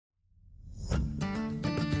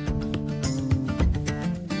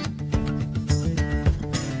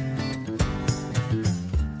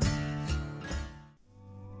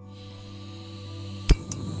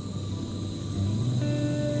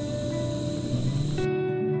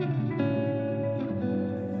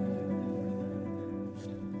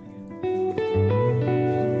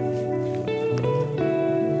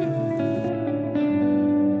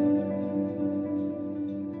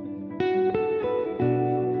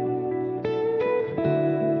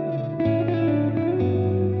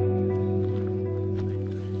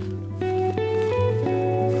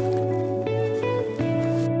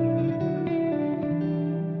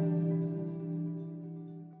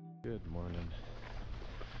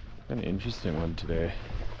Kind of interesting one today.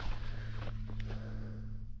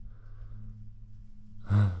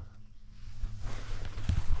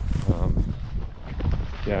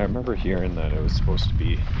 Yeah, I remember hearing that it was supposed to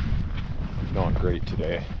be not great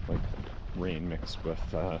today, like rain mixed with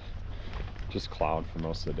just cloud for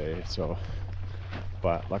most of the day. So,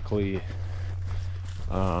 but luckily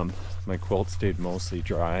my quilt stayed mostly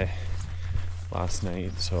dry last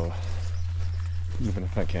night, so even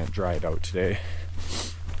if I can't dry it out today,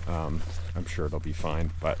 I'm sure it'll be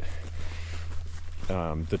fine. But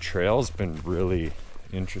the trail's been really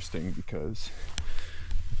interesting because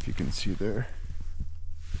if you can see there,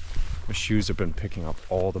 my shoes have been picking up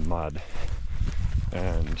all the mud,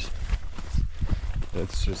 and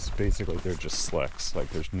it's just basically they're just slicks, like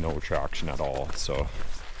there's no traction at all. So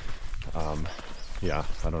yeah,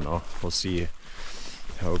 I don't know, we'll see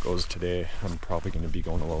how it goes today. I'm probably going to be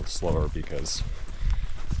going a little slower because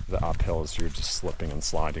the uphills, you're just slipping and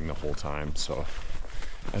sliding the whole time. So,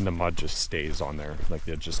 and the mud just stays on there, like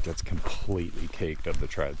it just gets completely caked of the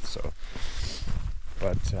tread. So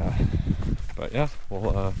but yeah,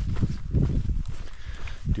 we'll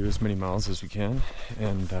do as many miles as we can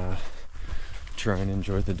and try and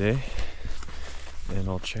enjoy the day, and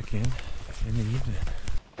I'll check in the evening.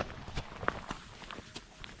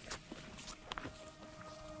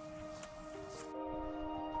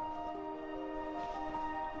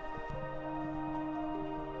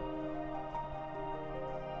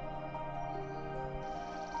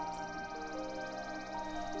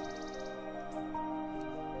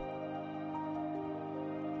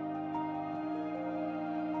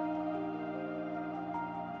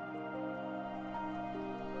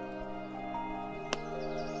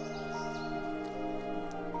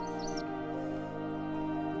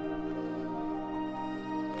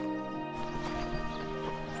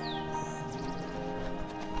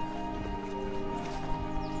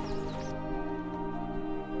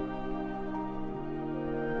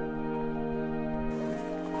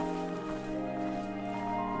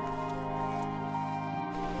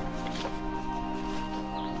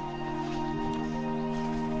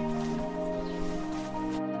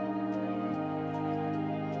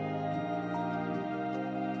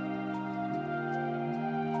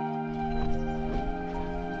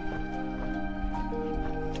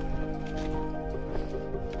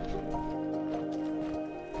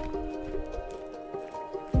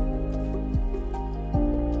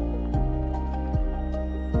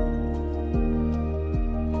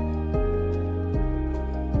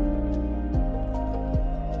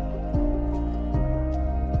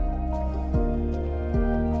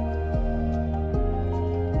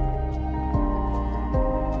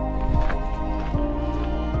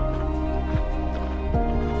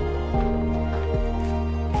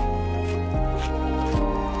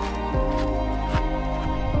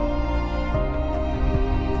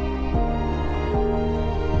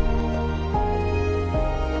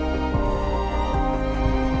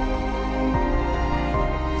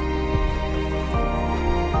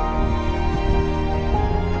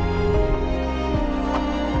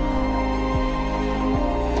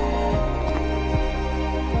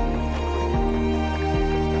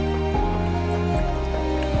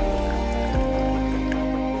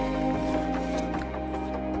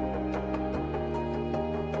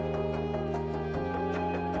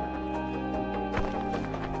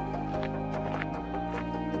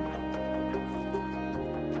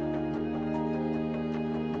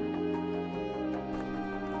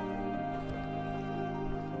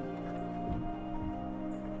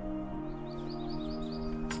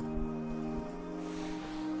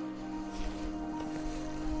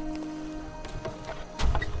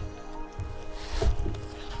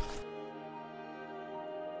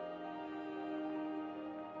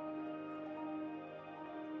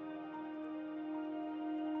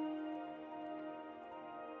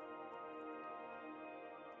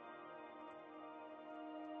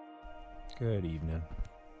 Good evening.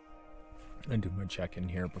 I do my check-in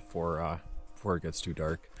here before it gets too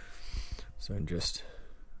dark. So I'm just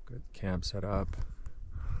got the camp set up.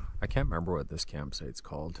 I can't remember what this campsite's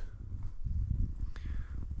called,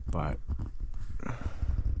 but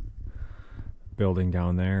building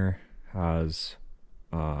down there has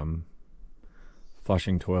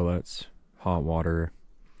flushing toilets, hot water.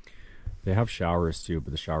 They have showers too, but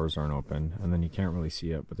the showers aren't open, and then you can't really see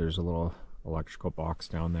it, but there's a little electrical box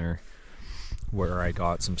down there where I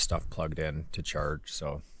got some stuff plugged in to charge.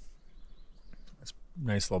 So it's a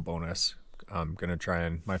nice little bonus. I'm gonna try,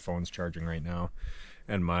 and my phone's charging right now,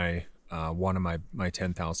 and my one of my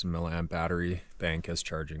 10,000 milliamp battery bank is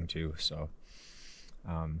charging too. So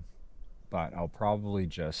but I'll probably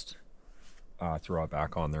just throw it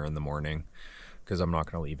back on there in the morning, because I'm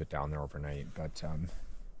not going to leave it down there overnight. But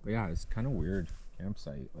yeah, it's kind of weird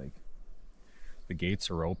campsite. Like, the gates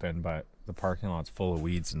are open, but the parking lot's full of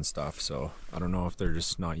weeds and stuff. So I don't know if they're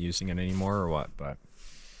just not using it anymore or what. But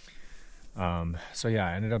so yeah,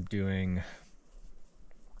 I ended up doing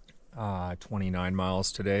 29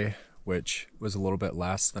 miles today, which was a little bit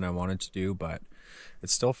less than I wanted to do, but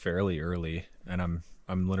it's still fairly early, and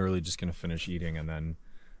I'm literally just gonna finish eating and then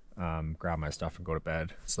grab my stuff and go to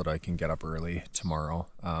bed so that I can get up early tomorrow.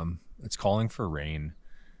 It's calling for rain,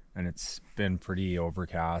 and it's been pretty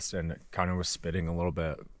overcast, and it kind of was spitting a little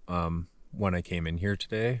bit when I came in here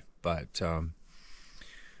today, but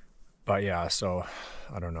yeah, so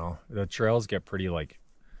I don't know. The trails get pretty, like,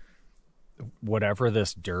 whatever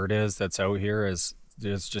this dirt is that's out here is,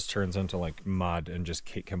 it just turns into like mud and just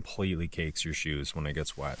completely cakes your shoes when it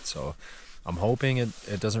gets wet. So I'm hoping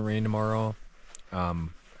it doesn't rain tomorrow,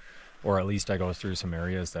 or at least I go through some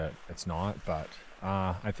areas that it's not. But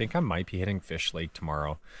I think I might be hitting Fish Lake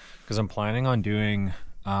tomorrow, because I'm planning on doing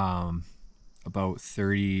about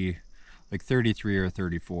 30, like 33 or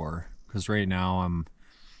 34, because right now I'm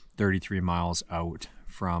 33 miles out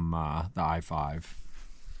from the I-5.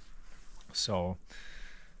 So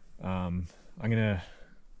I'm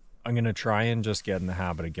gonna try and just get in the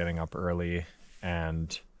habit of getting up early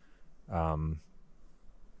and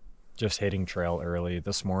just hitting trail early.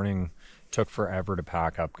 This morning took forever to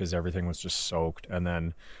pack up because everything was just soaked, and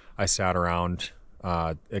then I sat around.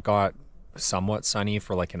 It got somewhat sunny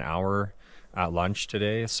for like an hour at lunch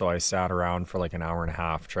today, so I sat around for like an hour and a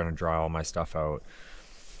half trying to dry all my stuff out,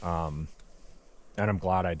 and I'm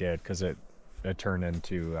glad I did, because it turned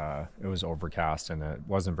into it was overcast and it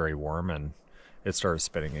wasn't very warm, and it started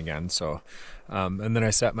spitting again. So and then I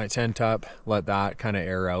set my tent up, let that kind of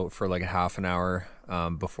air out for like a half an hour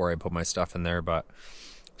before I put my stuff in there. But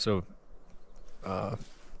so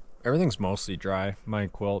everything's mostly dry. My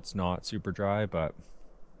quilt's not super dry, but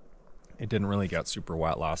it didn't really get super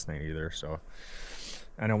wet last night either. So,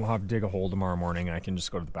 and I will have to dig a hole tomorrow morning. I can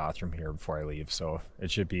just go to the bathroom here before I leave, so it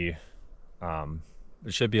should be a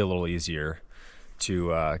little easier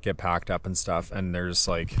to get packed up and stuff. And there's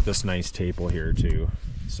like this nice table here too,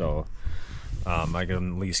 so I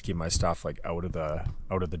can at least keep my stuff like out of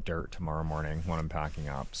the dirt tomorrow morning when I'm packing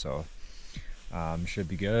up. So should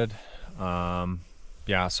be good.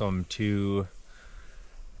 Yeah, so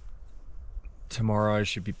tomorrow I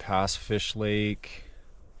should be past Fish Lake.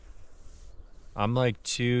 I'm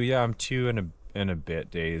two and a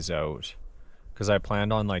bit days out, because I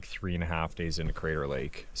planned on like 3.5 days into Crater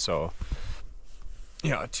Lake. So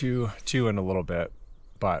yeah, two and a little bit,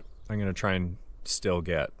 but I'm gonna try and still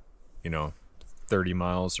get 30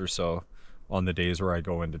 miles or so on the days where I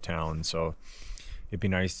go into town. So it'd be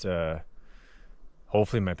nice to,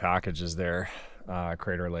 hopefully my package is there,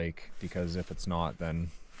 Crater Lake, because if it's not, then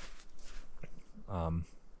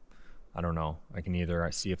I don't know. I can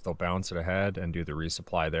either see if they'll bounce it ahead and do the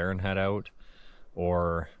resupply there and head out,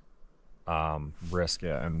 or risk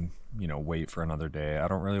it and wait for another day. I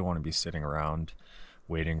don't really want to be sitting around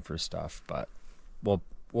waiting for stuff, but we'll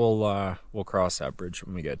cross that bridge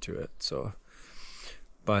when we get to it. So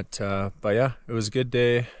but yeah, it was a good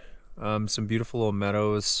day. Some beautiful little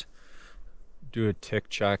meadows. Do a tick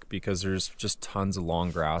check, because there's just tons of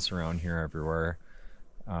long grass around here everywhere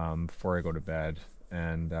before I go to bed,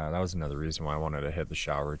 and that was another reason why I wanted to hit the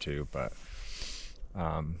shower too. But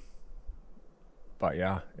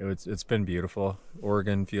yeah, it's been beautiful.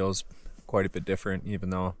 Oregon feels quite a bit different, even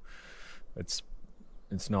though it's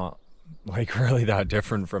not like really that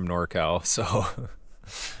different from NorCal. So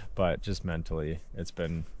but just mentally it's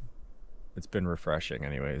been refreshing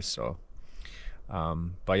anyways. So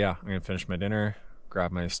but yeah, I'm gonna finish my dinner,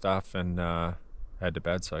 grab my stuff, and head to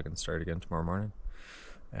bed so I can start again tomorrow morning,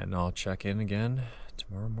 and I'll check in again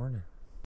tomorrow morning.